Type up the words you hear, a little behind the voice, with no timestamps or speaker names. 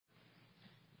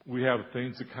we have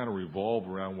things that kind of revolve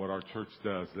around what our church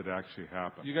does that actually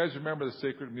happen. You guys remember the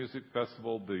Sacred Music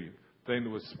Festival, the thing that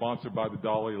was sponsored by the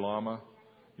Dalai Lama?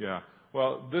 Yeah.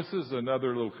 Well, this is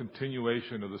another little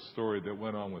continuation of the story that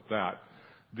went on with that.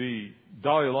 The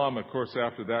Dalai Lama, of course,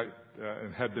 after that,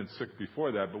 and had been sick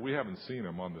before that, but we haven't seen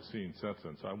him on the scene since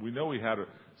then. So we know he had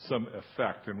some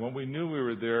effect. And when we knew we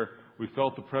were there, we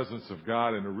felt the presence of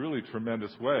God in a really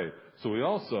tremendous way. So we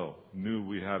also knew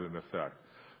we had an effect.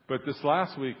 But this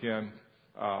last weekend,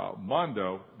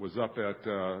 Mondo was up at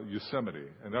Yosemite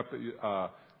and up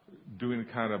doing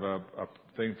kind of a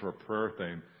thing for a prayer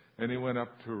thing. And he went up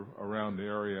to around the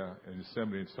area in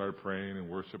Yosemite and started praying and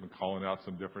worship and calling out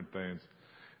some different things.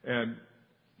 And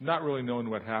not really knowing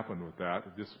what happened with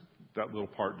that, just that little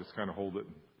part, just kind of hold it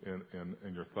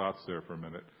in your thoughts there for a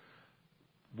minute.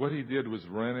 What he did was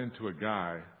ran into a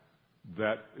guy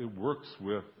that it works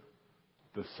with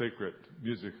the Sacred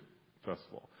Music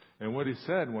Festival. And what he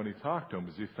said when he talked to him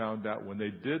is he found out when they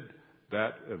did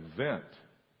that event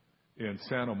in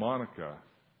Santa Monica,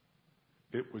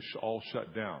 it was all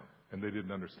shut down, and they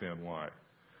didn't understand why.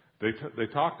 They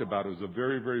talked about it was a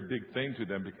very, very big thing to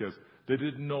them because they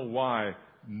didn't know why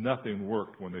nothing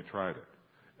worked when they tried it.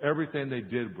 Everything they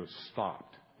did was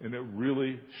stopped, and it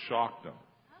really shocked them.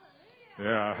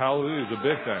 Yeah, hallelujah is a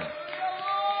big thing.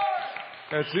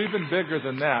 And it's even bigger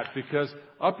than that because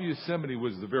up Yosemite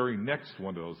was the very next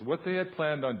one of those. What they had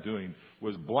planned on doing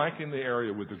was blanking the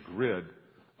area with a grid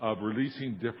of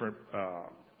releasing different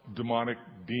demonic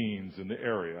beings in the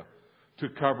area to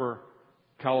cover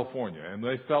California. And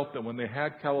they felt that when they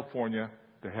had California,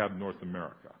 they had North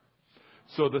America.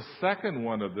 So the second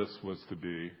one of this was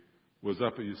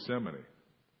up at Yosemite.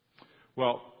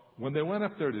 Well, when they went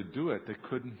up there to do it, they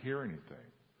couldn't hear anything.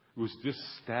 It was just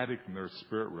static in their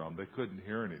spirit realm. They couldn't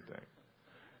hear anything.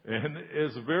 And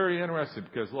it's very interesting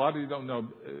because a lot of you don't know,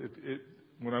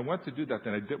 when I went to do that,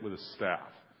 then I did it with a staff.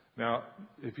 Now,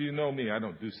 if you know me, I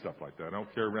don't do stuff like that. I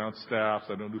don't carry around staffs.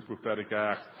 I don't do prophetic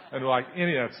acts. I don't like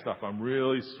any of that stuff. I'm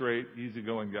really straight,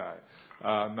 easygoing guy.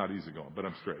 Not easygoing, but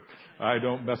I'm straight. I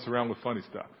don't mess around with funny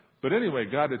stuff. But anyway,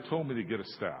 God had told me to get a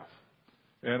staff.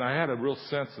 And I had a real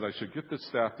sense that I should get the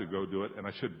staff to go do it, and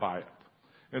I should buy it.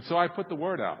 And so I put the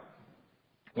word out.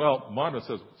 Well, Mondo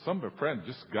says, some of her friends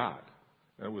just got.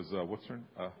 And it was, what's her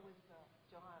name?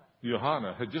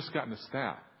 Johanna had just gotten a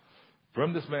staff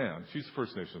from this man. She's a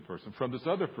First Nations person. From this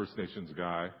other First Nations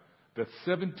guy that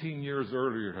 17 years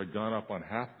earlier had gone up on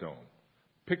Half Dome,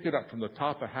 picked it up from the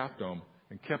top of Half Dome,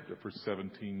 and kept it for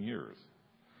 17 years.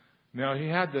 Now, he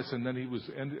had this, and then he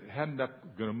hadn't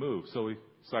up going to move, so he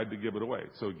decided to give it away.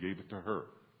 So he gave it to her.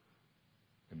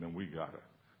 And then we got it.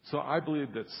 So I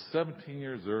believe that 17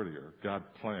 years earlier, God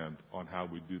planned on how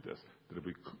we do this. That if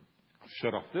we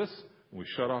shut off this, and we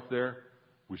shut off there,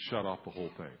 we shut off the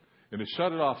whole thing. And it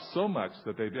shut it off so much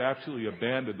that they've actually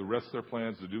abandoned the rest of their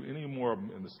plans to do any more of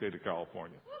them in the state of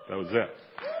California. That was it.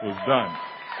 It was done.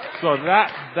 So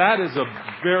that is a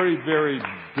very, very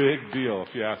big deal,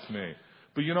 if you ask me.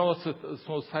 But you know, it's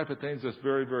those type of things that's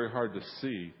very, very hard to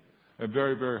see and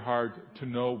very, very hard to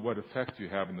know what effect you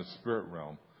have in the spirit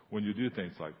realm when you do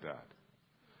things like that.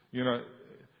 You know,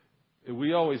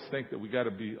 we always think that we got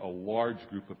to be a large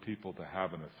group of people to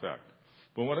have an effect.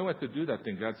 But when I went to do that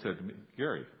thing, God said to me,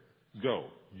 Gary, go.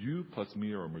 You plus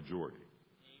me are a majority.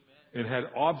 Amen. It had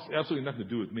absolutely nothing to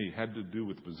do with me. It had to do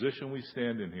with the position we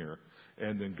stand in here.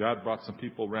 And then God brought some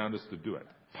people around us to do it.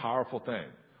 Powerful thing.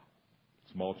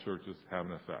 Small churches have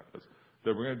an effect.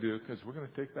 That we're going to do because we're going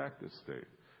to take back this state.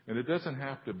 And it doesn't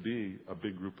have to be a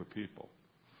big group of people.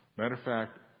 Matter of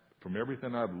fact, from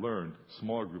everything I've learned,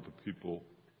 smaller group of people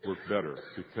work better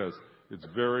because it's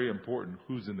very important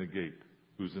who's in the gate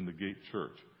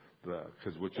church.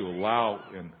 Because what you allow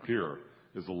in here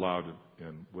is allowed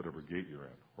in whatever gate you're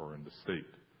in or in the state.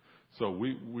 So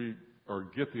we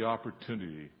get the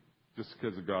opportunity, just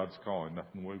because of God's calling,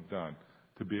 nothing we've done,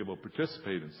 to be able to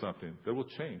participate in something that will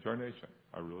change our nation.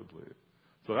 I really believe it.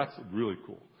 So that's really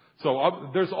cool. So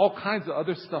there's all kinds of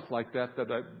other stuff like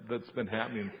that's been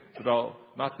happening, but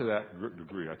not to that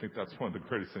degree. I think that's one of the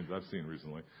greatest things I've seen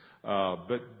recently.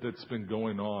 But that's been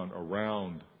going on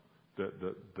around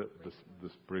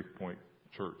this Breakpoint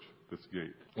Church, this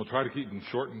gate. We'll try to keep them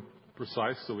short and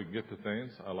precise so we can get to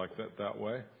things. I like that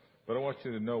way. But I want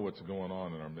you to know what's going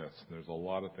on in our midst. There's a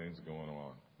lot of things going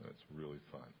on. It's really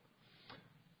fun.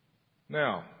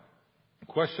 Now,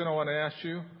 question I want to ask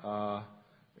you,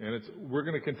 and we're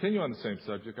going to continue on the same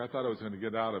subject. I thought I was going to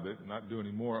get out of it and not do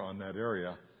any more on that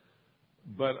area.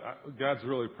 But God's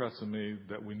really pressing me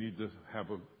that we need to have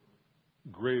a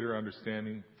greater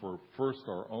understanding for first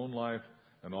our own life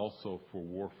and also for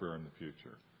warfare in the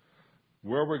future.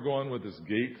 Where we're going with this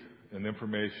gate and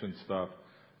information stuff,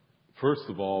 first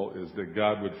of all, is that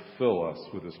God would fill us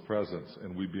with His presence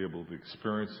and we'd be able to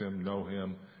experience Him, know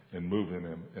Him, and move in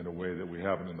Him in a way that we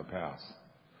haven't in the past.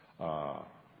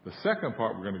 The second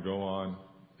part we're going to go on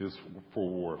is for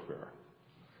warfare.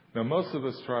 Now, most of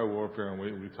us try warfare,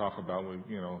 and we talk about,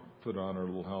 put on our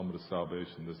little helmet of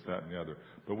salvation, this, that, and the other.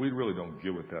 But we really don't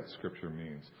get what that Scripture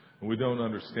means. And we don't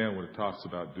understand what it talks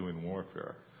about doing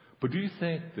warfare. But do you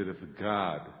think that if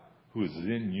God, who is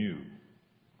in you,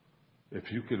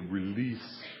 if you could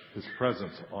release His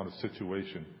presence on a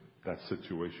situation, that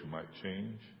situation might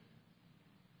change?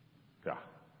 Yeah,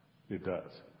 it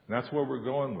does. And that's where we're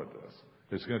going with this.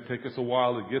 It's going to take us a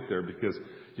while to get there because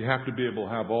you have to be able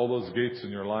to have all those gates in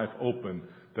your life open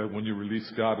that when you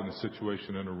release God in a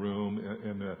situation, in a room,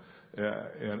 in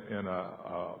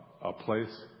a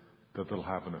place, that they'll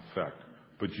have an effect.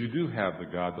 But you do have the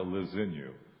God that lives in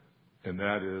you, and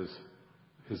that is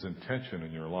His intention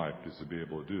in your life is to be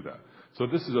able to do that. So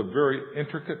this is a very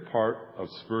intricate part of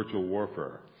spiritual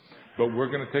warfare. But we're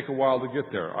going to take a while to get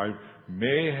there. I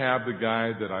may have the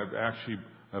guy that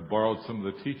I've borrowed some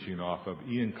of the teaching off of,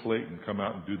 Ian Clayton, come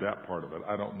out and do that part of it.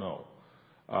 I don't know.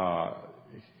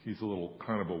 He's a little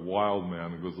kind of a wild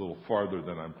man and goes a little farther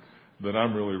than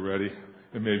I'm really ready,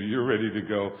 and maybe you're ready to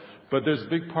go. But there's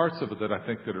big parts of it that I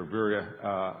think that are very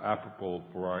applicable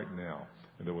for right now,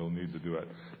 and that we'll need to do it.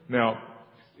 Now,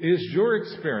 is your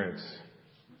experience,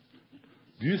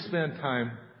 do you spend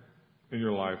time in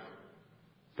your life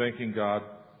thanking God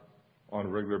on a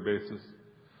regular basis?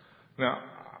 Now,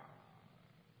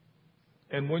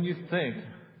 and when you think,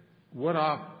 what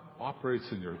operates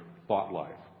in your thought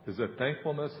life? Is it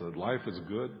thankfulness that life is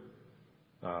good?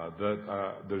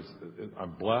 That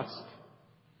I'm blessed?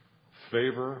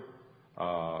 Favor?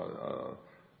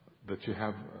 That you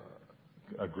have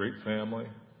a great family?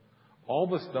 All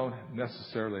of us don't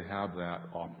necessarily have that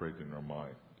operating in our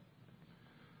mind.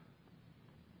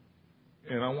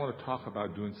 And I want to talk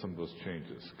about doing some of those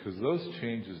changes, because those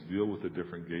changes deal with the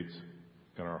different gates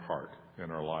in our heart, in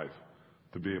our life.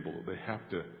 They have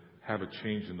to have a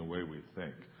change in the way we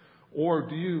think. Or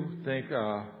do you think,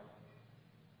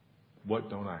 what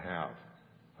don't I have?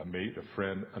 A mate, a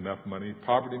friend, enough money?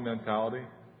 Poverty mentality?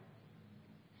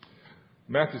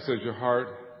 Matthew says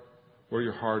where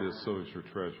your heart is, so is your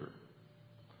treasure.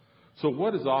 So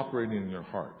what is operating in your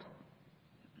heart?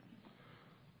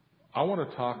 I want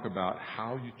to talk about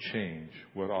how you change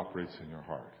what operates in your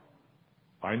heart.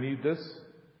 I need this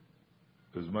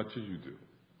as much as you do.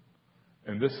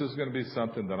 And this is going to be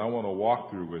something that I want to walk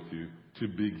through with you to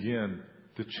begin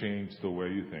to change the way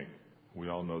you think. We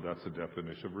all know that's the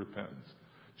definition of repentance.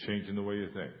 Changing the way you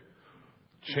think.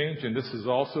 And this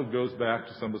also goes back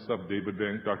to some of the stuff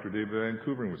Dr. David Van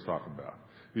Koovering was talking about.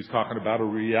 He's talking about a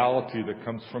reality that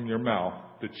comes from your mouth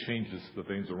that changes the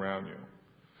things around you.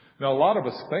 Now, a lot of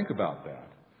us think about that.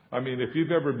 I mean, if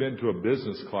you've ever been to a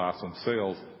business class on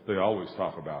sales, they always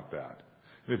talk about that.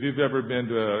 If you've ever been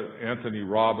to Anthony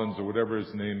Robbins or whatever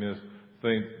his name is,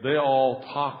 they all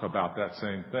talk about that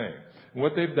same thing. And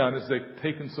what they've done is they've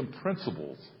taken some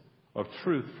principles of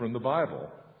truth from the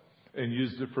Bible and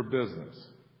used it for business.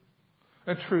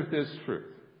 And truth is truth.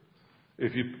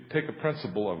 If you take a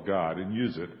principle of God and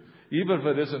use it, even if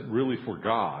it isn't really for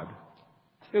God,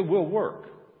 it will work.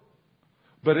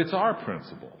 But it's our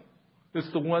principle.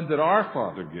 It's the one that our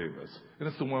Father gave us. And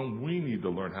it's the one we need to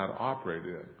learn how to operate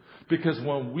in. Because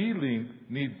when we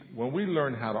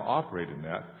learn how to operate in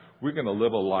that, we're going to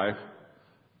live a life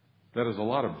that has a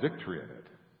lot of victory in it.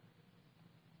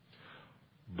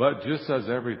 But just as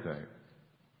everything,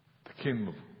 the kingdom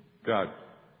of God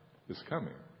is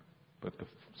coming. But the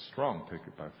strong take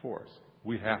it by force.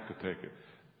 We have to take it.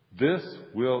 This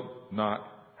will not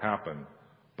happen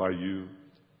by you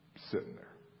sitting there.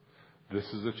 This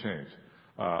is a change.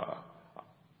 Like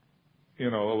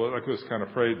I was kind of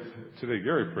prayed today.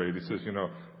 Gary prayed. He says,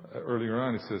 earlier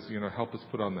on, he says, help us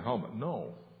put on the helmet.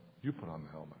 No, you put on the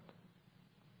helmet.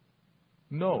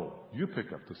 No, you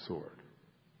pick up the sword.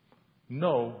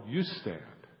 No, you stand.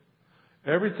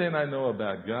 Everything I know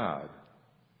about God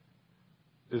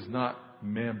is not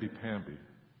mamby-pamby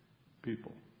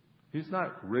people. He's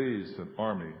not raised an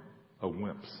army of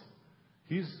wimps.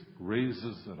 He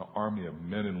raises an army of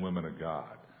men and women of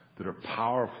God that are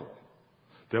powerful.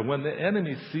 That when the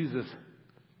enemy sees us,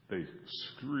 they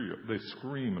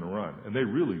scream and run. And they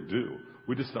really do.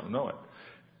 We just don't know it.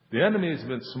 The enemy has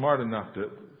been smart enough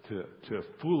to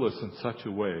fool us in such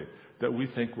a way that we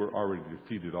think we're already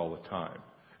defeated all the time.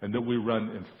 And that we run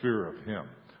in fear of him.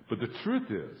 But the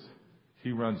truth is,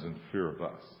 he runs in fear of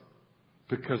us.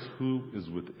 Because who is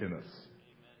within us?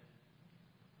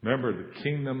 Remember, the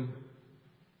kingdom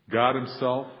God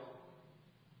himself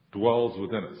dwells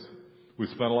within us. We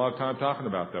spent a lot of time talking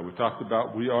about that. We talked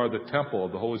about we are the temple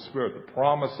of the Holy Spirit, the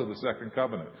promise of the second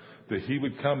covenant, that he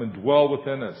would come and dwell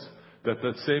within us, that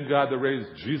the same God that raised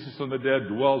Jesus from the dead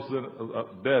dwells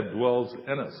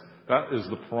in us. That is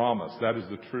the promise. That is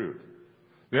the truth.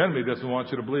 The enemy doesn't want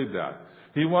you to believe that.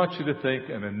 He wants you to think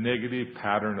in a negative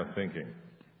pattern of thinking.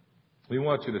 He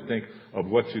wants you to think of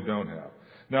what you don't have.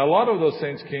 Now, a lot of those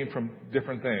things came from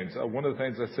different things. One of the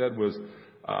things I said was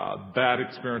bad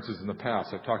experiences in the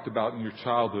past. I talked about in your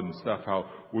childhood and stuff how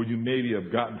where you maybe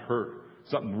have gotten hurt.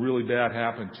 Something really bad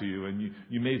happened to you, and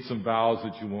you made some vows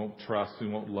that you won't trust, you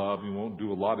won't love, you won't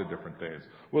do a lot of different things.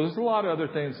 Well, there's a lot of other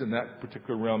things in that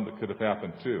particular realm that could have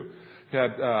happened too. You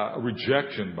had a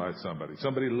rejection by somebody.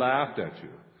 Somebody laughed at you.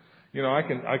 You know, I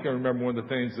can remember one of the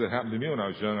things that happened to me when I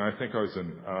was young. I think I was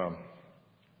in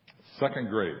second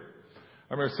grade.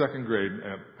 I remember second grade,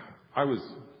 and I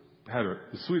had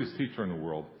the sweetest teacher in the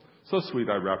world. So sweet,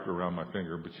 I wrapped her around my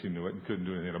finger, but she knew it and couldn't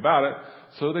do anything about it.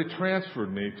 So they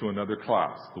transferred me to another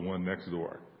class, the one next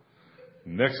door.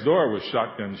 Next door was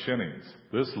Shotgun Shinnings.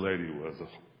 This lady was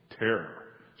a terror.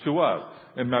 She was.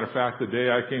 As a matter of fact, the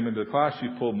day I came into the class, she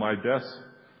pulled my desk,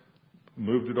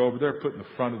 moved it over there, put it in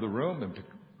the front of the room, and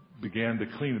began to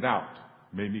clean it out.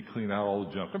 Made me clean out all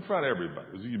the junk in front of everybody.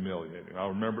 It was humiliating. I'll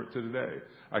remember it to today.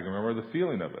 I can remember the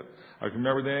feeling of it. I can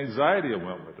remember the anxiety that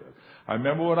went with it. I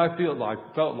remember what I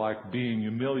felt like being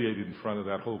humiliated in front of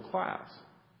that whole class.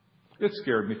 It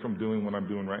scared me from doing what I'm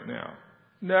doing right now.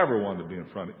 Never wanted to be in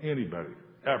front of anybody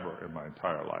ever in my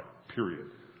entire life, period.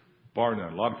 Bar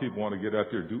none. A lot of people want to get up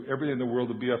here, do everything in the world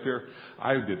to be up here.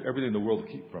 I did everything in the world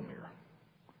to keep from here.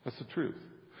 That's the truth.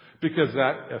 Because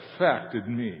that affected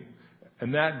me.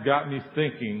 And that got me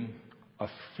thinking a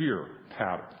fear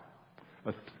pattern,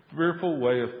 a fearful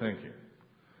way of thinking.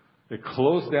 It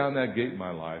closed down that gate in my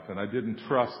life, and I didn't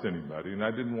trust anybody, and I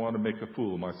didn't want to make a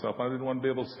fool of myself. I didn't want to be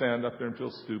able to stand up there and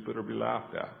feel stupid or be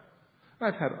laughed at.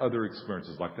 And I've had other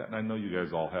experiences like that, and I know you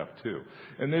guys all have too.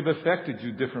 And they've affected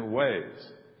you different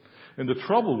ways. And the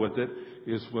trouble with it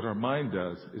is what our mind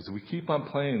does is we keep on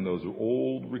playing those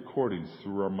old recordings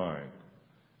through our mind.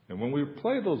 And when we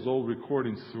play those old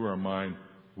recordings through our mind,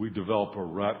 we develop a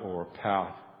rut or a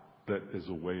path that is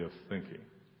a way of thinking.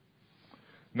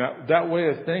 Now, that way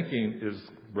of thinking is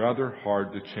rather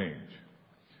hard to change.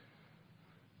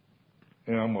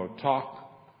 And I'm going to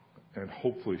talk and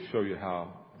hopefully show you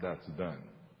how that's done.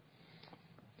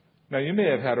 Now, you may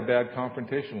have had a bad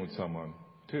confrontation with someone,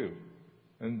 too.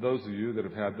 And those of you that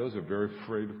have had those are very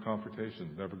afraid of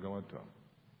confrontations, never go into them.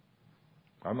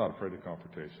 I'm not afraid of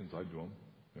confrontations. I do them.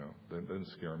 You know, that doesn't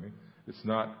scare me. It's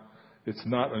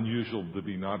not unusual to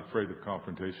be not afraid of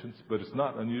confrontations, but it's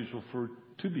not unusual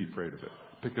to be afraid of it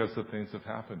because the things have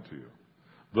happened to you.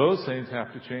 Those things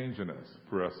have to change in us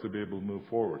for us to be able to move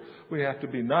forward. We have to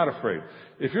be not afraid.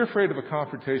 If you're afraid of a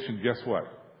confrontation, guess what?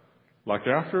 Like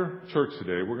after church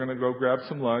today, we're going to go grab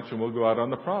some lunch and we'll go out on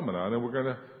the promenade and we're going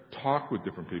to talk with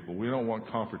different people. We don't want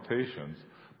confrontations,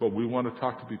 but we want to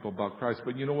talk to people about Christ.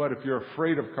 But you know what? If you're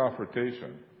afraid of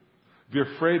confrontation, if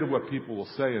you're afraid of what people will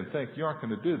say and think, you aren't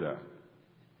going to do that.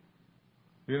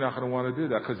 You're not going to want to do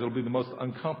that because it'll be the most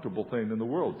uncomfortable thing in the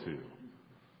world to you.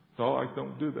 So I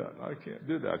don't do that. I can't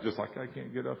do that, just like I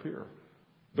can't get up here.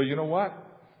 But you know what?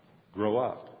 Grow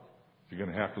up. You're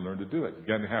going to have to learn to do it.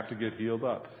 You're going to have to get healed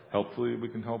up. Hopefully we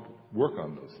can help work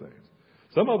on those things.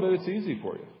 Some of it, it's easy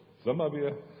for you. Some of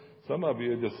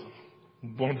you just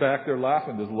going back there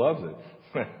laughing, just loves it.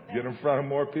 Get in front of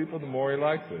more people, the more he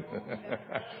likes it.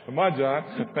 Come on,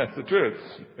 John. That's the truth.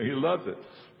 He loves it.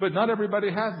 But not everybody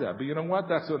has that. But you know what?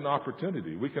 That's an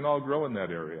opportunity. We can all grow in that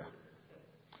area.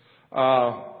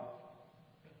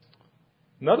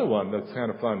 Another one that's kind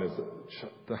of fun is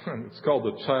it's called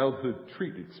the childhood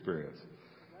treat experience.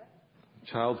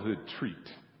 Childhood treat.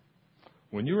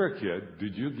 When you were a kid,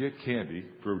 did you get candy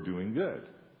for doing good?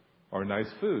 Or nice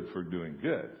food for doing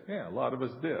good? Yeah, a lot of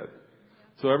us did.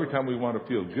 So every time we want to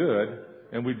feel good,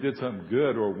 and we did something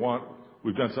good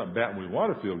we've done something bad and we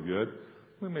want to feel good,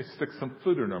 we may stick some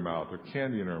food in our mouth or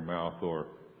candy in our mouth or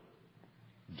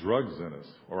drugs in us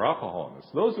or alcohol in us.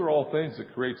 Those are all things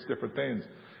that creates different things.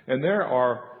 And there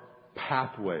are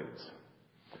pathways.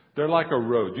 They're like a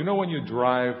road. You know when you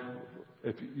drive,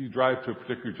 if you drive to a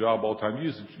particular job all the time,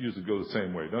 you usually go the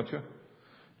same way, don't you?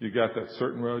 You got that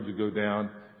certain road you go down,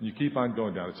 and you keep on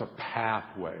going down. It's a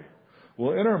pathway.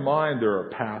 Well, in our mind, there are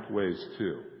pathways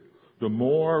too. The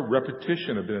more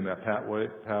repetition of being in that pathway,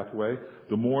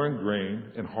 the more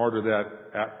ingrained and harder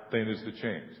that thing is to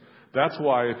change. That's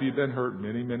why if you've been hurt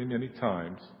many, many, many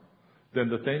times, then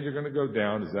the thing you're going to go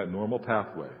down is that normal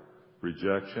pathway.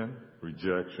 Rejection,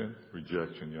 rejection,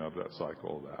 rejection. You have that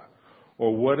cycle of that.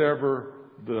 Or whatever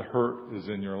the hurt is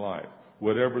in your life,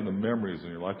 whatever the memory is in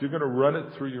your life, you're going to run it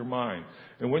through your mind.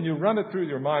 And when you run it through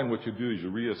your mind, what you do is you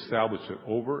reestablish it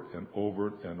over and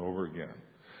over and over again.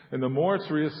 And the more it's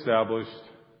reestablished,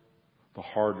 the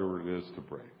harder it is to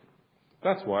break.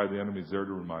 That's why the enemy's there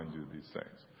to remind you of these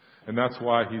things. And that's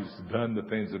why he's done the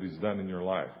things that he's done in your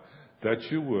life. That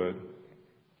you would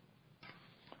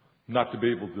not to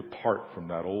be able to depart from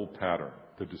that old pattern,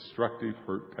 the destructive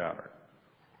hurt pattern.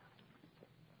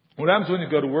 What happens when you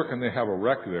go to work and they have a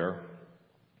wreck there,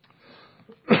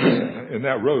 and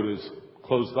that road is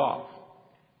closed off?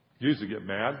 You usually get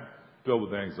mad, filled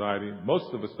with anxiety.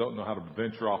 Most of us don't know how to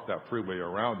venture off that freeway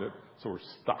around it, so we're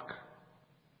stuck.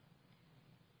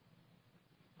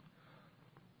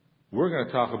 We're going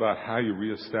to talk about how you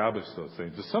reestablish those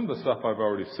things. Some of the stuff I've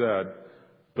already said,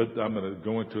 but I'm going to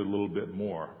go into it a little bit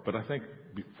more. But I think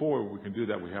before we can do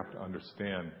that, we have to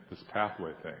understand this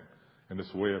pathway thing and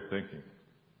this way of thinking.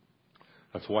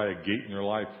 That's why a gate in your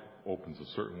life opens a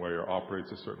certain way or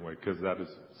operates a certain way, because that is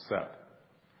set.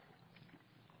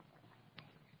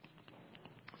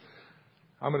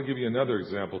 I'm going to give you another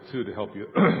example, too, to help you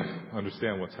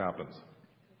understand what's happened.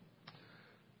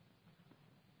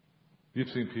 You've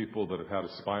seen people that have had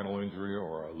a spinal injury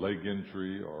or a leg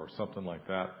injury or something like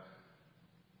that.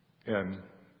 And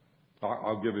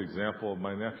I'll give an example of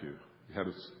my nephew. He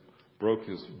broke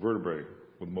his vertebrae,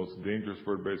 one of the most dangerous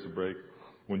vertebrae to break.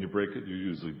 When you break it, you're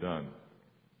usually done.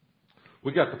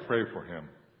 We got to pray for him,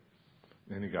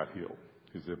 and he got healed.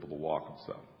 He was able to walk and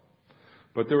stuff.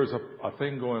 But there was a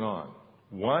thing going on.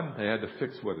 One, they had to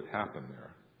fix what had happened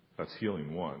there. That's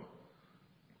healing one.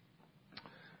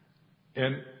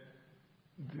 And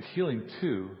healing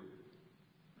two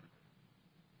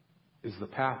is the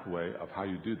pathway of how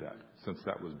you do that, since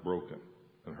that was broken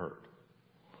and hurt.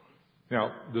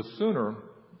 Now, the sooner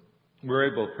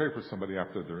we're able to pray for somebody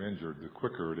after they're injured, the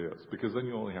quicker it is, because then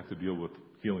you only have to deal with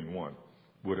healing one,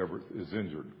 whatever is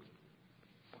injured.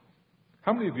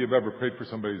 How many of you have ever prayed for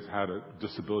somebody who's had a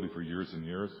disability for years and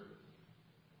years?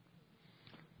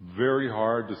 Very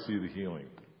hard to see the healing.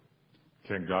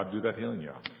 Can God do that healing?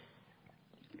 Yeah.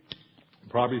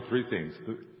 Probably three things.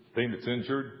 The thing that's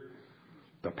injured,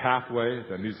 the pathway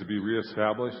that needs to be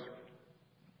reestablished,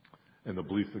 and the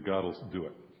belief that God will do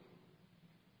it.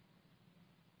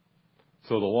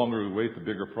 So the longer we wait, the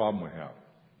bigger problem we have.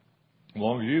 The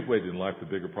longer you've waited in life, the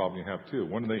bigger problem you have too.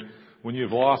 When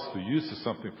you've lost the use of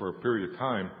something for a period of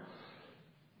time,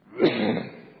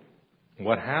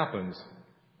 what happens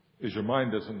is your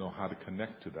mind doesn't know how to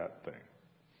connect to that thing.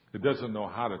 It doesn't know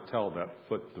how to tell that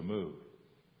foot to move.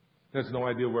 It has no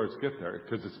idea where it's get there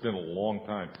because it's been a long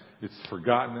time. It's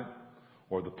forgotten it,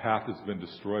 or the path has been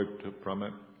destroyed from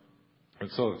it. And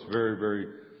so it's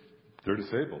they're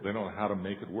disabled. They don't know how to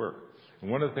make it work. And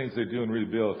one of the things they do in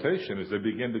rehabilitation is they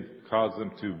begin to cause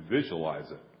them to visualize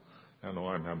it. I know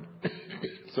I'm having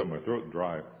something in my throat and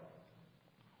dry.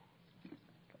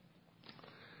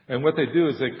 And what they do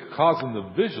is they cause them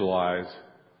to visualize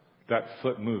that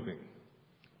foot moving.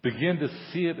 Begin to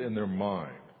see it in their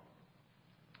mind.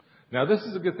 Now, this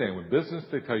is a good thing. With business,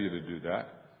 they tell you to do that.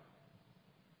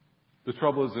 The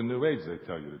trouble is in New Age, they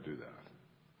tell you to do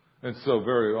that. And so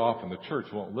very often the church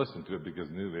won't listen to it because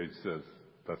New Age says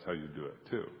that's how you do it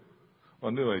too.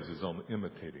 Well, New Age is only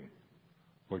imitating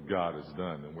what God has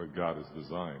done and what God has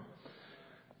designed.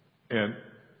 And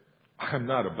I'm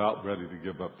not about ready to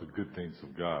give up the good things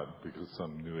of God because of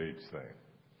some New Age thing.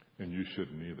 And you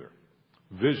shouldn't either.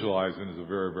 Visualizing is a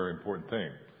very, very important thing.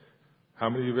 How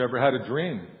many of you have ever had a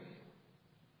dream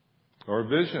or a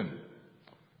vision?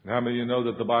 And how many of you know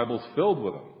that the Bible's filled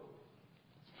with them?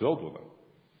 It's filled with them.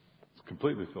 It's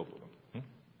completely filled with them.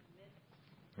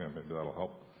 Yeah, maybe that'll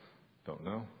help. Don't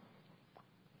know.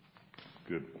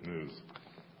 Good news.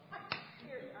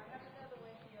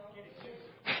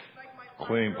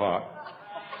 Clean pot.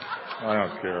 I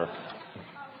don't care. It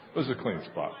was a clean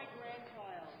spot.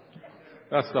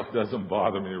 That stuff doesn't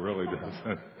bother me, it really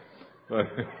doesn't. But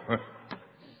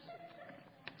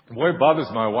boy, it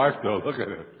bothers my wife though. Look at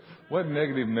it. What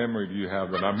negative memory do you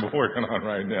have that I'm working on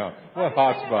right now? What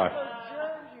hot spot?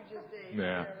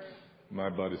 Nah, my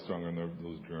body's stronger than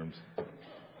those germs.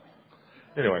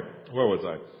 Anyway, where was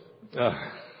I?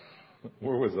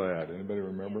 Where was I at? Anybody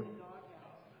remember?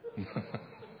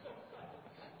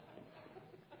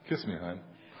 Kiss me, hon.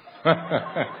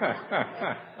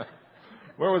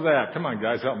 Where was I at? Come on,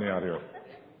 guys, help me out here.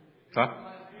 Huh?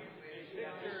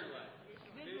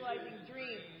 Visualizing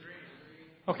dreams.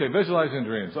 Okay, visualizing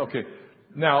dreams. Okay.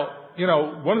 Now,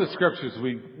 one of the scriptures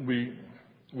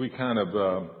we kind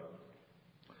of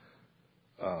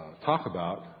talk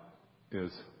about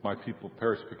is my people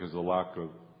perish because of the lack of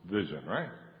vision, right?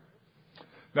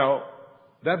 Now,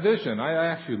 that vision, I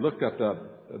actually looked at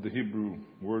the Hebrew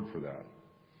word for that.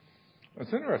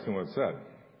 It's interesting what it said,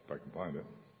 if I can find it.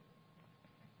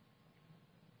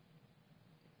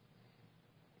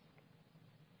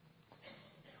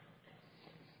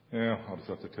 Yeah, I'll just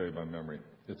have to tell you by memory.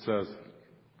 It says,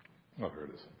 oh, here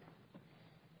it is.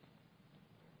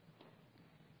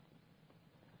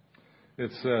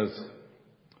 It says,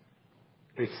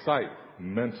 a sight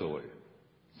mentally.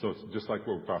 So it's just like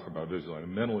what we're talking about visually.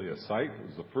 Mentally, a sight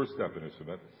is the first definition of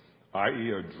it,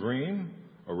 i.e. a dream,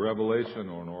 a revelation,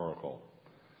 or an oracle.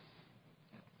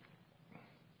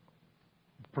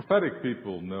 Prophetic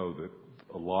people know that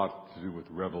a lot to do with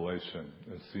revelation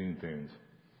and seeing things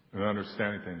and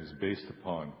understanding things is based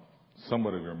upon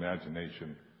somewhat of your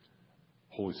imagination,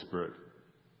 Holy Spirit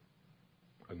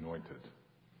anointed.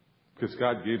 Because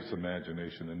God gave us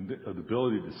imagination and the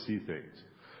ability to see things,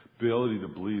 ability to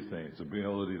believe things,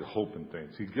 ability to hope in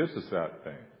things. He gives us that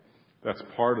thing. That's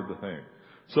part of the thing.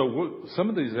 So some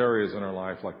of these areas in our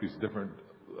life, like these different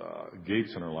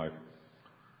gates in our life,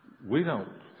 we don't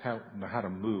know how to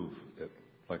move it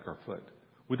like our foot.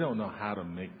 We don't know how to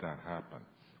make that happen.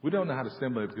 We don't know how to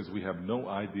stimulate it because we have no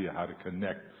idea how to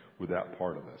connect with that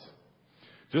part of us.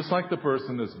 Just like the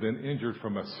person that's been injured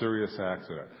from a serious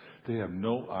accident. They have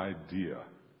no idea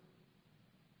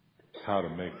how to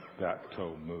make that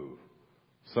toe move.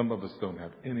 Some of us don't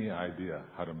have any idea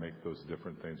how to make those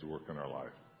different things work in our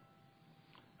life.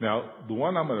 Now, the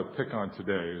one I'm going to pick on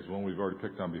today is one we've already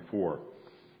picked on before.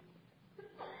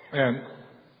 And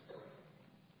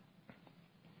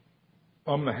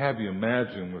I'm going to have you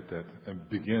imagine with it and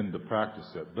begin to practice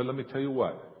it. But let me tell you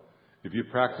what. If you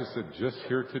practice it just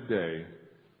here today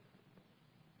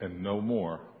and no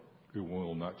more, it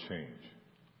will not change.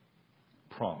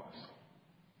 Promise.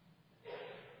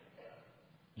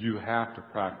 You have to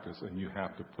practice and you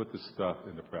have to put this stuff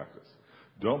into practice.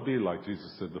 Don't be like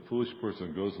Jesus said, the foolish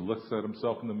person goes and looks at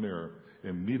himself in the mirror,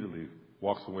 immediately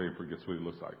walks away and forgets what he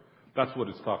looks like. That's what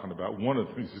it's talking about. One of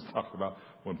the things he's talking about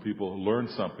when people learn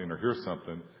something or hear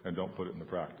something and don't put it into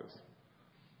practice.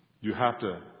 You have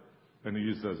to, and he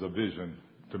uses it as a vision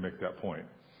to make that point.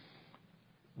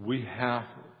 We have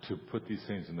to put these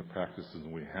things into practice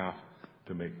and we have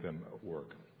to make them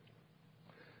work.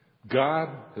 God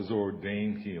has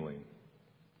ordained healing.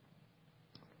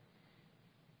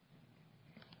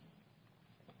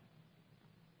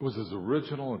 It was his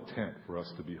original intent for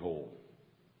us to be whole.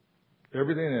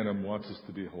 Everything in him wants us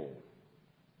to be whole.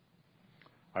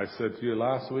 I said to you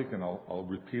last week, and I'll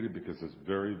repeat it because it's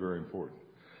very, very important.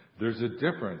 There's a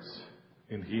difference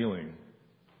in healing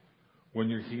when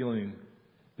your healing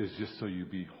is just so you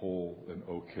be whole and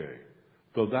okay.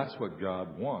 Though that's what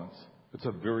God wants, it's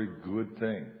a very good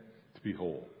thing to be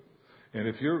whole. And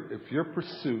if your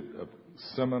pursuit of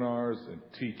seminars and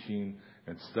teaching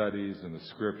and studies and the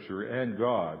Scripture and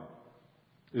God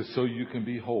is so you can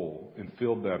be whole and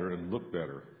feel better and look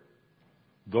better,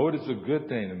 though it is a good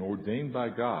thing and ordained by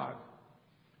God,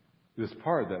 it is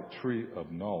part of that tree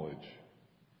of knowledge.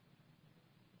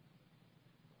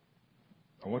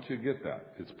 I want you to get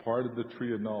that. It's part of the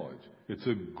tree of knowledge. It's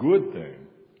a good thing,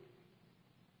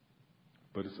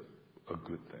 but it's a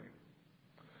good thing.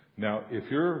 Now, if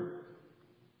your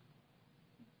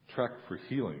trek for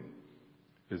healing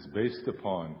is based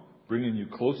upon bringing you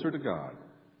closer to God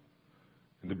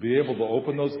and to be able to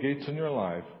open those gates in your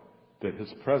life, that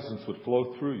his presence would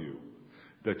flow through you,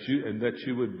 that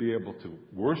you would be able to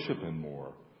worship him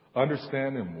more,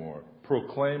 understand him more,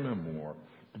 proclaim him more,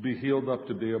 to be healed up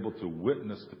to be able to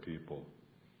witness to people,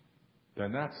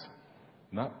 then that's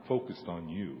not focused on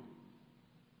you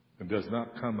and does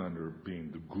not come under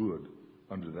being the good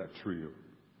under that tree,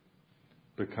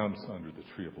 but comes under the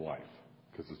tree of life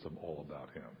because it's all about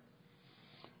him.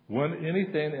 When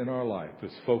anything in our life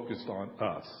is focused on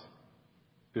us,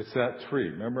 it's that tree.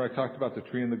 Remember I talked about the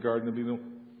tree in the Garden of Eden?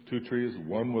 2 trees.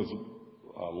 One was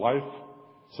life,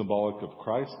 symbolic of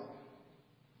Christ.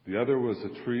 The other was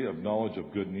a tree of knowledge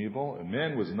of good and evil. And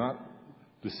man was not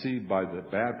deceived by the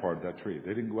bad part of that tree.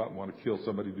 They didn't go out and want to kill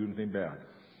somebody, do anything bad.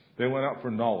 They went out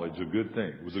for knowledge, a good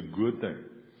thing. It was a good thing.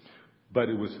 But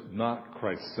it was not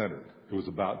Christ-centered. It was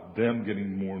about them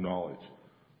getting more knowledge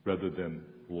rather than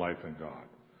life in God.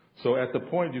 So at the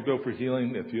point you go for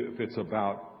healing, if it's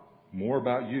more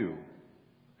about you,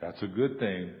 that's a good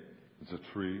thing. It's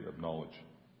a tree of knowledge.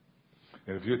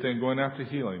 And if you're going after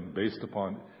healing based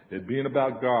upon it being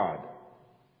about God,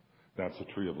 that's a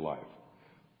tree of life.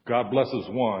 God blesses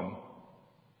one,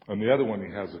 on the other one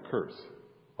he has a curse.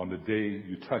 On the day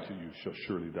you touch it, you shall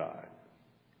surely die.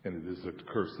 And it is a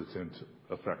curse that's in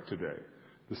effect today.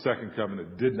 The second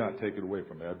covenant did not take it away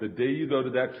from you. The day you go to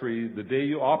that tree, the day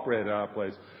you operate out of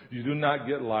place, you do not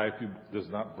get life. It does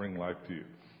not bring life to you.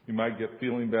 You might get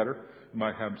feeling better. You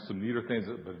might have some neater things,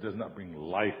 but it does not bring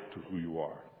life to who you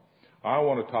are. I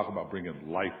want to talk about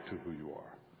bringing life to who you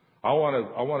are. I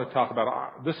want to talk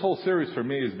about, this whole series for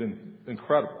me has been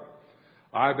incredible.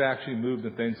 I've actually moved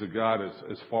in things of God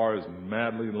as far as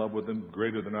madly in love with Him,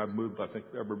 greater than I've moved, I think,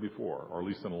 ever before, or at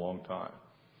least in a long time.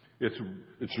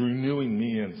 It's renewing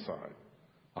me inside.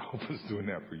 I hope it's doing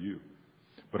that for you.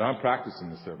 But I'm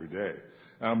practicing this every day.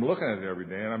 And I'm looking at it every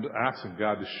day, and I'm asking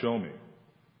God to show me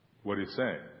what He's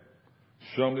saying.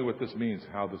 Show me what this means,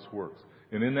 how this works.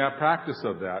 And in that practice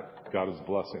of that, God is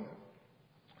blessing it.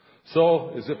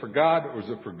 So, is it for God or is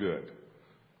it for good?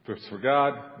 If it's for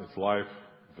God, it's life.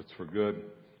 If it's for good,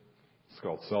 it's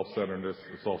called self-centeredness.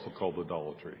 It's also called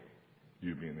idolatry,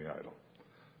 you being the idol.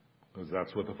 Because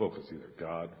that's what the focus is, either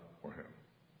God or Him.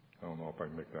 I don't know if I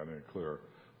can make that any clearer,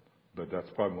 but that's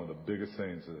probably one of the biggest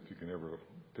things that if you can ever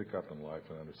pick up in life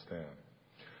and understand.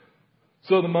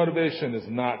 So the motivation is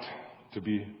not to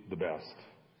be the best.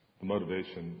 The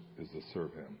motivation is to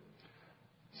serve Him.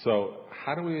 So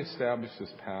how do we establish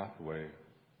this pathway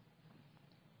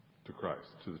to Christ,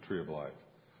 to the tree of life?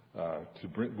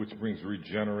 Which brings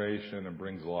regeneration and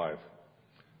brings life,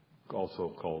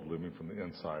 also called living from the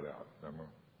inside out. Remember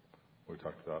we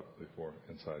talked about before,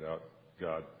 inside out,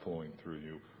 God flowing through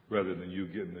you, rather than you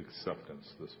getting acceptance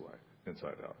this way,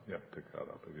 inside out. Yeah, pick that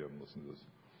up if you haven't listened to this.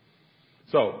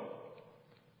 So,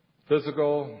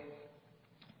 physical,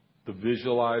 the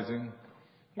visualizing.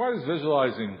 Why does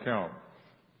visualizing count?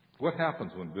 What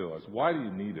happens when visualized? Why do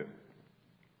you need it?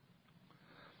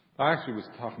 I actually was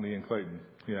talking to Ian Clayton.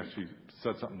 He actually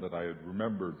said something that I had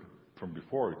remembered from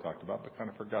before we talked about, but kind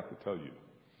of forgot to tell you.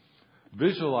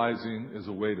 Visualizing is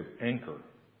a way to anchor,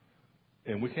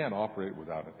 and we can't operate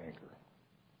without an anchor.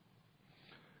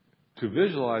 To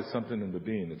visualize something into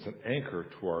being, it's an anchor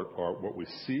to our what we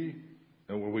see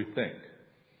and what we think.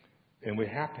 And we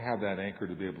have to have that anchor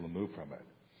to be able to move from it.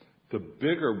 The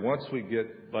bigger, once we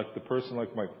get, like the person,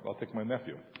 I'll take my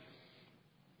nephew.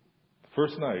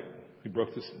 First night, he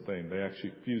broke this thing. They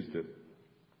actually fused it.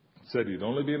 Said he'd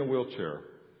only be in a wheelchair.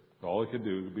 All he could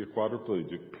do would be a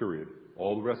quadriplegic, period.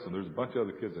 All the rest of them, there's a bunch of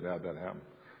other kids that had that happen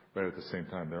right at the same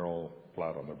time. They're all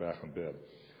flat on their back in bed.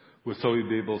 So he'd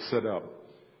be able to sit up.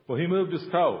 Well, he moved his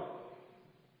toe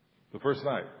the first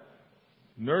night.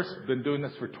 Nurse, been doing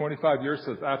this for 25 years,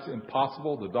 says that's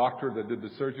impossible. The doctor that did the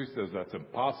surgery says that's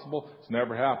impossible. It's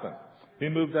never happened. He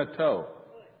moved that toe.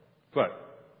 Foot.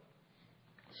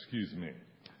 Excuse me.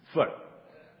 Foot.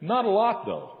 Not a lot,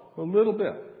 though. A little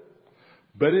bit.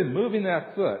 But in moving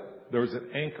that foot, there was an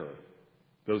anchor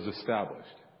that was established.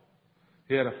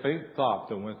 He had a faint thought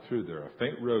that went through there, a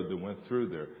faint road that went through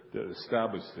there, that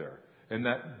established there. And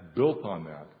that built on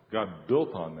that. God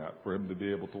built on that for him to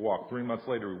be able to walk. 3 months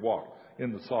later, he walked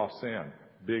in the soft sand.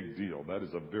 Big deal. That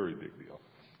is a very big deal.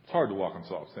 It's hard to walk in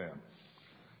soft sand.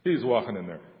 He's walking in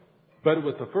there. But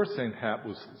what the first thing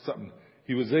happened was something.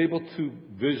 He was able to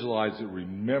visualize it,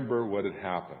 remember what had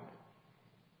happened.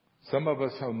 Some of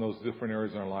us in those different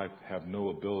areas in our life have no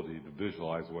ability to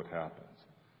visualize what happens,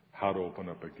 how to open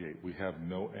up a gate. We have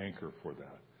no anchor for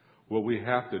that. What we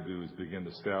have to do is begin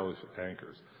to establish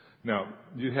anchors. Now,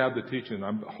 you have the teaching.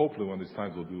 Hopefully one of these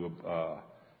times we'll do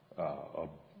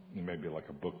maybe like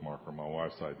a bookmark, or my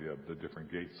wife's idea of the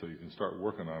different gates so you can start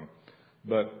working on them.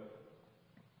 But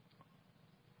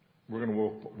we're going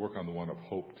to work on the one of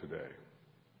hope today.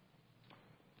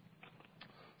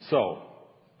 So,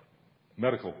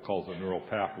 medical calls it neural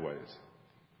pathways.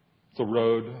 It's a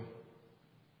road.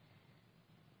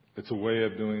 It's a way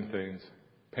of doing things.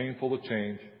 Painful to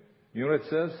change. You know what it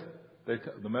says?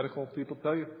 The medical people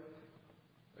tell you?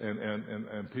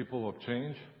 And people of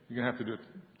change, you're going to have to do it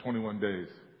 21 days.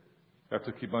 You have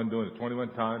to keep on doing it 21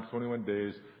 times, 21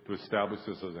 days to establish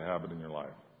this as a habit in your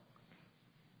life.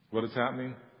 What is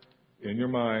happening? In your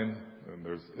mind, and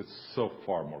it's so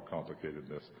far more complicated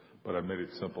than this, but I made it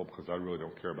simple because I really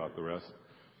don't care about the rest.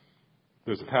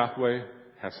 There's a pathway,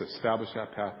 has to establish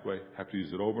that pathway, have to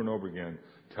use it over and over again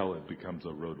till it becomes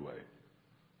a roadway.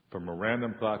 From a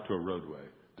random thought to a roadway.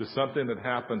 To something that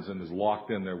happens and is locked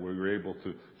in there where you're able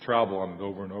to travel on it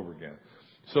over and over again.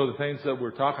 So the things that we're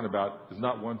talking about is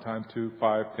not 1 time, 2,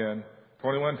 5, 10,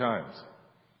 21 times.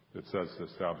 It says to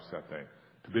establish that thing.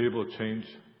 To be able to change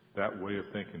that way of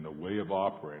thinking, the way of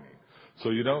operating. So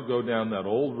you don't go down that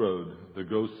old road that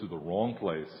goes to the wrong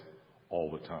place all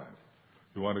the time.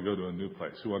 You want to go to a new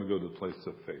place. You want to go to the place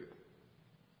of faith.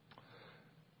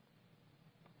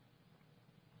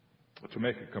 To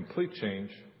make a complete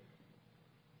change,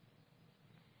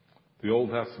 the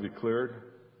old has to be cleared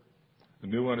A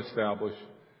new one established,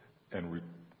 and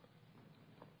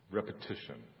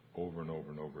repetition over and over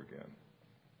and over again.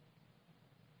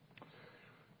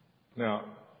 Now,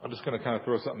 I'm just going to kind of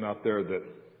throw something out there that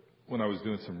when I was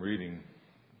doing some reading,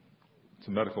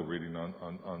 some medical reading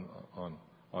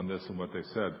on this and what they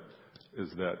said, is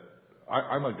that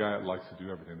I'm a guy that likes to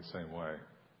do everything the same way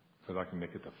because I can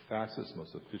make it the fastest,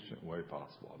 most efficient way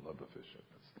possible. I love efficient.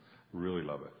 Really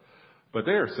love it. But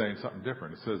they are saying something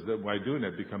different. It says that by doing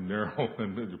it, become narrow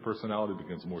and your personality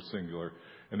becomes more singular.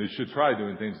 And they should try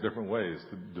doing things different ways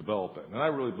to develop it. And I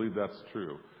really believe that's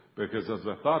true. Because as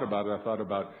I thought about it, I thought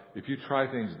about if you try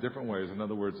things different ways, in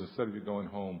other words, instead of you going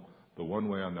home the one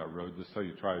way on that road, just say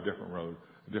you try a different road,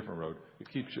 it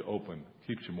keeps you open,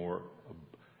 keeps you more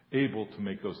able to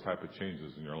make those type of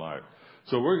changes in your life.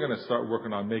 So we're going to start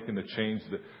working on making the change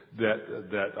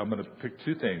that I'm going to pick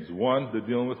two things. One, the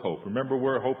dealing with hope. Remember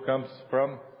where hope comes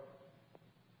from?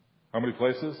 How many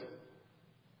places?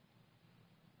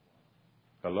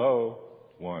 Hello?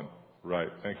 One. Right.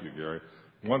 Thank you, Gary.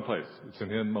 One place. It's in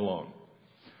Him alone.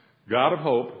 God of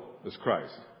hope is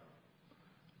Christ.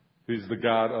 He's the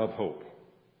God of hope.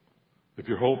 If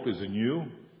your hope is in you,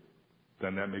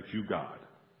 then that makes you God.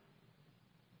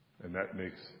 And that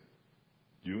makes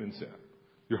you in sin.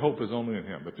 Your hope is only in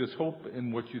Him. If there's hope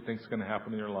in what you think is going to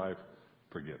happen in your life,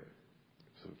 forget it.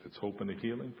 So if it's hope in the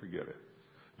healing, forget it.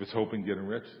 If it's hope in getting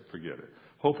rich, forget it.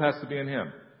 Hope has to be in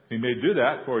Him. He may do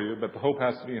that for you, but the hope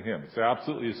has to be in Him. It's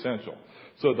absolutely essential.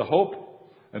 So the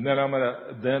hope, and then I'm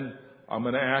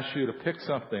going to ask you to pick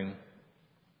something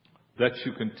that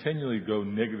you continually go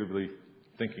negatively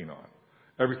thinking on.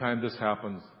 Every time this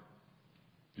happens,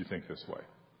 you think this way.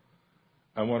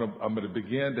 I'm going to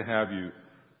begin to have you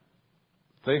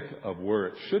think of where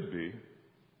it should be,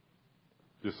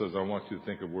 just as I want you to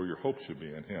think of where your hope should be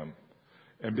in Him,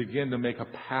 and begin to make a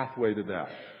pathway to that.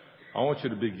 I want you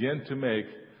to begin to make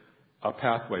a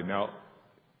pathway. Now,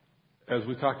 as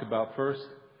we talked about first,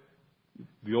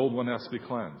 the old one has to be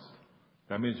cleansed.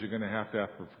 That means you're going to have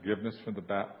for forgiveness from the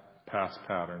past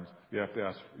patterns. You're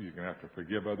going to have to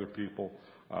forgive other people.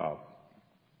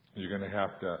 You're going to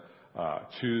have to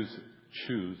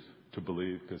choose to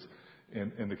believe, because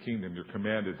in the kingdom you're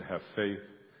commanded to have faith.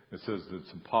 It says that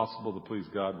it's impossible to please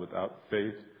God without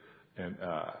faith, and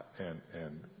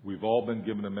we've all been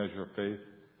given a measure of faith.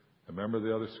 Remember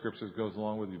the other scriptures goes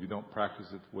along with it. If you don't practice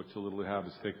it, what you literally have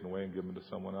is taken away and given to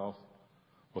someone else.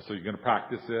 Well, so you're going to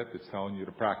practice it. It's telling you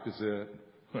to practice it.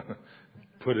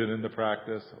 Put it into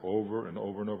practice over and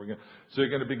over and over again. So you're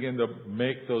going to begin to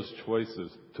make those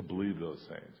choices to believe those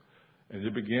things. And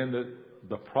you begin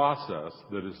the process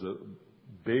that is the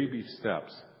baby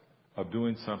steps of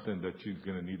doing something that you're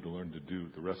going to need to learn to do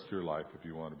the rest of your life if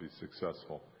you want to be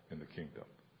successful in the kingdom.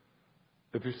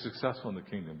 If you're successful in the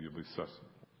kingdom, you'll be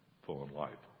successful in life,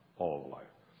 all of life.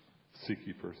 Seek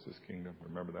ye first His kingdom.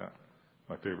 Remember that?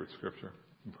 My favorite scripture.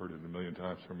 You've heard it a million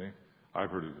times from me. I've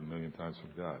heard it a million times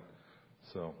from God.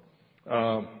 So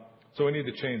we need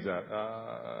to change that.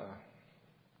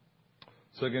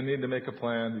 So you're going to need to make a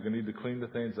plan. You're going to need to clean the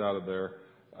things out of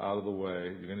the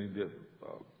way. You're going to need to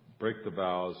break the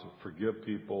vows, forgive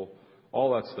people,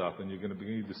 all that stuff. And you're going to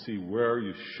need to see where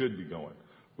you should be going.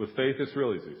 With faith, it's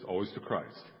real easy. It's always to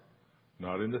Christ.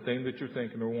 Not in the thing that you're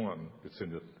thinking or wanting. It's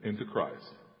into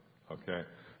Christ. Okay?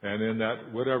 And in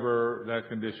that, whatever that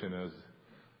condition is,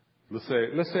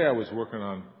 let's say I was working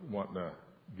on wanting to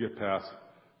get past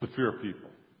the fear of people.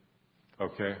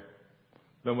 Okay?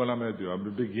 Then what I'm going to do, I'm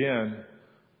going to begin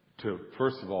to,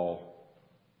 first of all,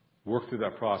 work through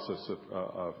that process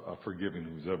of forgiving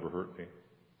who's ever hurt me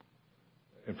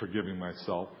and forgiving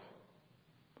myself.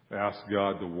 Ask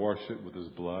God to wash it with His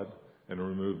blood and to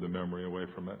remove the memory away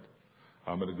from it.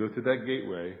 I'm going to go through that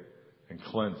gateway and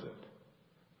cleanse it.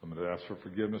 I'm going to ask for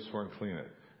forgiveness for and clean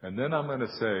it. And then I'm going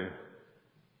to say,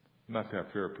 not to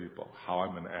have fear of people, how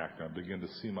I'm going to act. I begin to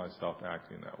see myself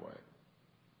acting that way.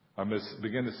 I'm going to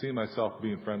begin to see myself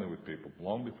being friendly with people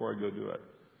long before I go do it.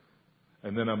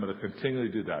 And then I'm going to continually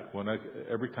do that.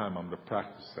 Every time I'm going to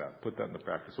practice that, put that into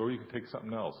practice. Or you can take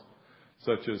something else,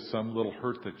 such as some little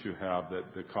hurt that you have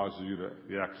that causes you to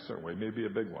react a certain way. Maybe a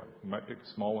big one. You might pick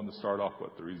a small one to start off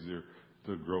with. They're easier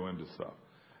to grow into stuff.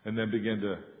 And then begin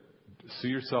to see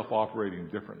yourself operating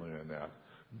differently in that.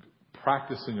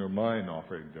 Practice in your mind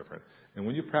operating different. And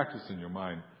when you practice in your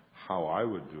mind, how I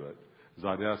would do it is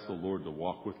I'd ask the Lord to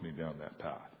walk with me down that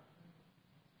path.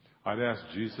 I'd ask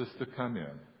Jesus to come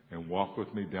in and walk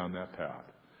with me down that path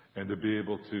and to be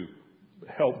able to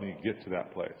help me get to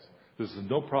that place. This is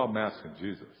no problem asking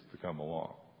Jesus to come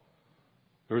along.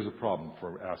 There is a problem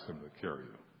for asking Him to carry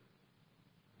you.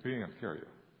 He ain't going to carry you.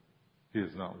 He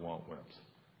does not want wimps.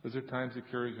 Is there times He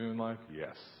carries you in life?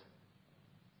 Yes.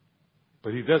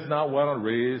 But He does not want to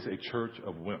raise a church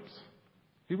of wimps.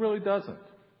 He really doesn't.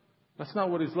 That's not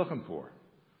what He's looking for.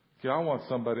 Okay, I want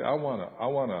somebody, I want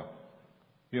to,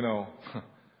 you know,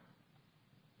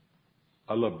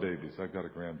 I love babies. I've got a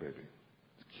grandbaby.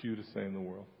 It's the cutest thing in the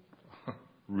world.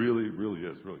 Really, really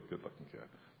is. Really good looking kid.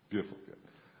 Beautiful kid.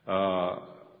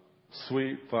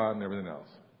 Sweet, fun, everything else.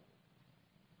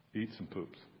 Eats and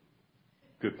poops.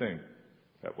 Good thing.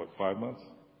 At what, 5 months?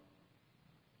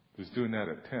 If he's doing that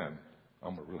at 10,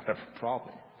 I'm going to really have a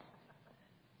problem.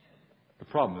 The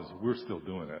problem is we're still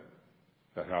doing it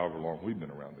at however long we've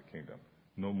been around the kingdom.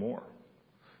 No more.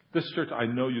 This church, I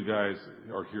know you guys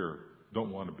are here,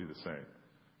 don't want to be the same.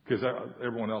 Because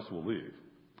everyone else will leave.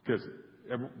 Because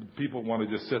people want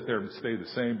to just sit there and stay the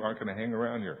same, aren't going to hang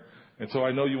around here. And so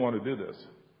I know you want to do this.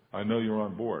 I know you're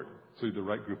on board. So you're the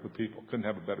right group of people. Couldn't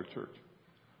have a better church.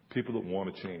 People that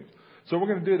want to change. So we're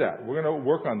going to do that. We're going to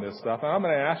work on this stuff. And I'm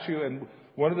going to ask you, and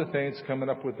one of the things coming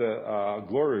up with the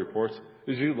glory reports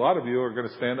is a lot of you are going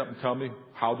to stand up and tell me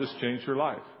how this changed your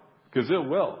life. Because it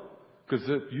will. Because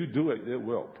if you do it, it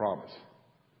will. Promise.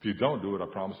 If you don't do it, I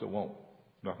promise it won't.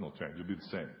 Nothing will change. It'll be the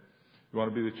same. You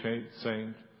want to be the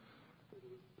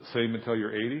same until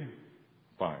you're 80?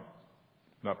 Fine.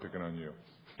 Not picking on you.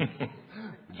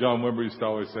 John Wimber used to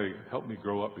always say, help me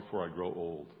grow up before I grow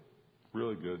old.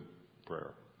 Really good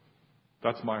prayer.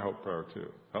 That's my hope prayer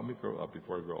too. Help me grow up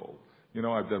before I grow old. You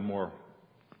know, I've done more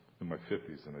in my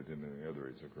 50s than I did in any other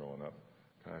age of growing up.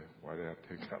 Okay, why did it have to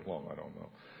take that long? I don't know.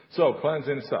 So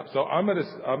cleansing and stuff. So I'm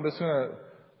just going to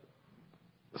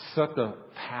set the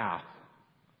path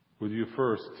with you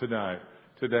first today.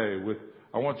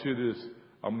 I want you to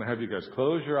I'm going to have you guys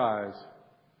close your eyes,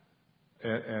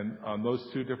 and on those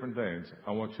two different things,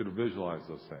 I want you to visualize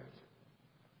those things.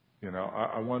 You know,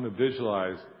 I want to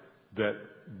visualize that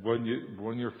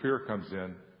when your fear comes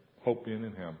in, hope being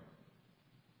in Him,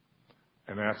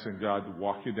 and asking God to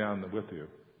walk you down with you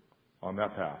on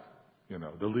that path, you know,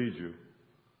 to lead you,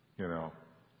 you know,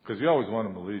 because you always want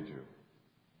Him to lead you.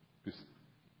 You just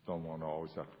don't want to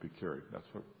always have to be carried.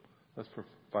 That's for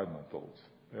 5-month-olds.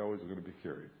 They always are going to be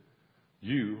carried.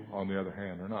 You, on the other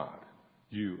hand, are not.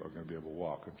 You are going to be able to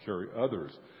walk and carry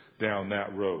others down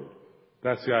that road.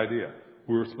 That's the idea.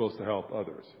 We're supposed to help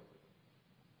others.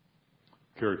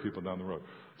 Carry people down the road.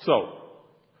 So,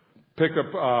 pick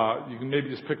up, you can maybe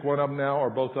just pick one of them now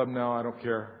or both of them now. I don't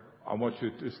care. I want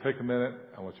you to just take a minute.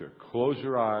 I want you to close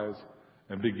your eyes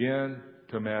and begin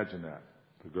to imagine that.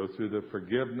 To go through the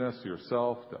forgiveness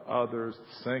yourself, to others,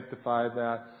 to sanctify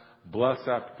that, bless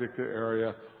that particular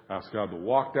area. Ask God to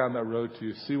walk down that road to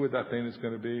you. See what that thing is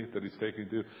going to be that He's taking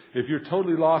you to. If you're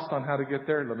totally lost on how to get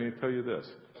there, let me tell you this.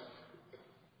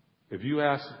 If you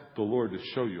ask the Lord to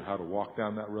show you how to walk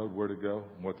down that road, where to go,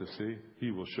 and what to see,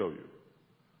 He will show you.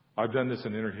 I've done this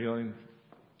in inner healing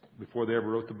before they ever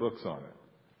wrote the books on it.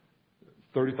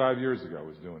 35 years ago I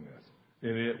was doing this.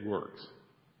 And it works.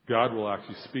 God will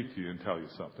actually speak to you and tell you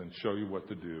something, show you what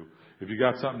to do. If you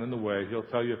got something in the way, He'll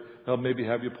tell you, He'll maybe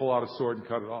have you pull out a sword and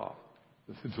cut it off.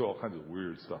 Do all kinds of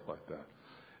weird stuff like that.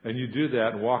 And you do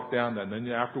that and walk down that. And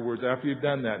then afterwards, after you've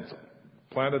done that and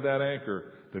planted that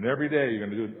anchor, then every day you're going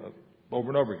to do it over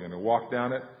and over again and walk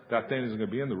down it. That thing isn't going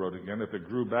to be in the road again. If it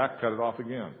grew back, cut it off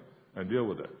again and deal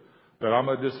with it. But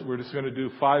we're just going to do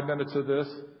 5 minutes of this.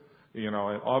 You know,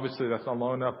 and obviously that's not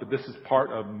long enough, but this is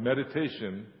part of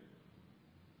meditation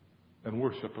and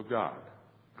worship of God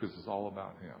because it's all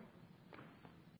about Him.